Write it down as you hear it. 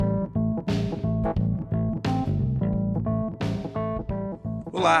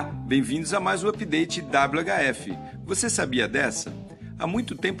Olá, bem-vindos a mais um update WHF. Você sabia dessa? Há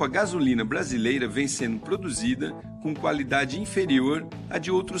muito tempo a gasolina brasileira vem sendo produzida com qualidade inferior à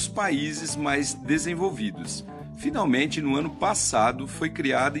de outros países mais desenvolvidos. Finalmente, no ano passado, foi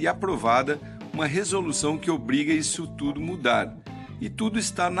criada e aprovada uma resolução que obriga isso tudo a mudar. E tudo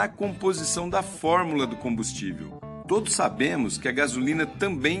está na composição da fórmula do combustível. Todos sabemos que a gasolina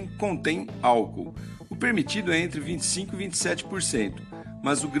também contém álcool. O permitido é entre 25% e 27%,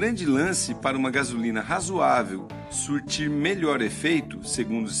 mas o grande lance para uma gasolina razoável surtir melhor efeito,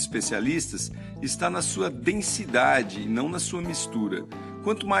 segundo os especialistas, está na sua densidade e não na sua mistura.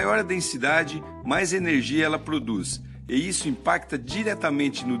 Quanto maior a densidade, mais energia ela produz, e isso impacta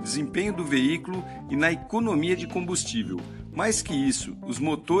diretamente no desempenho do veículo e na economia de combustível. Mais que isso, os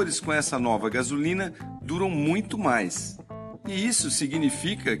motores com essa nova gasolina duram muito mais. E isso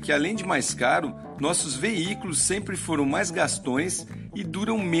significa que, além de mais caro, nossos veículos sempre foram mais gastões e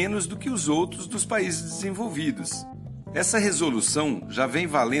duram menos do que os outros dos países desenvolvidos. Essa resolução já vem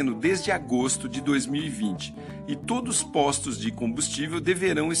valendo desde agosto de 2020 e todos os postos de combustível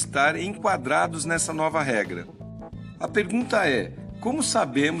deverão estar enquadrados nessa nova regra. A pergunta é: como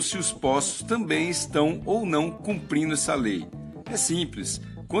sabemos se os postos também estão ou não cumprindo essa lei? É simples.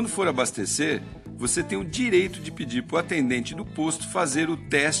 Quando for abastecer, você tem o direito de pedir para o atendente do posto fazer o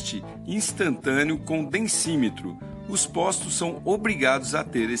teste instantâneo com densímetro. Os postos são obrigados a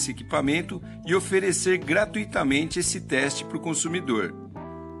ter esse equipamento e oferecer gratuitamente esse teste para o consumidor.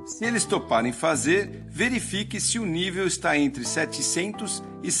 Se eles toparem fazer, verifique se o nível está entre 700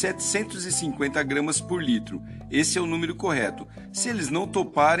 e 750 gramas por litro. Esse é o número correto. Se eles não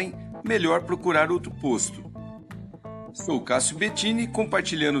toparem, melhor procurar outro posto. Sou Cássio Bettini,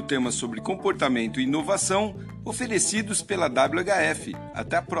 compartilhando temas sobre comportamento e inovação oferecidos pela WHF.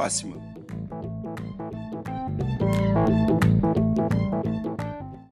 Até a próxima!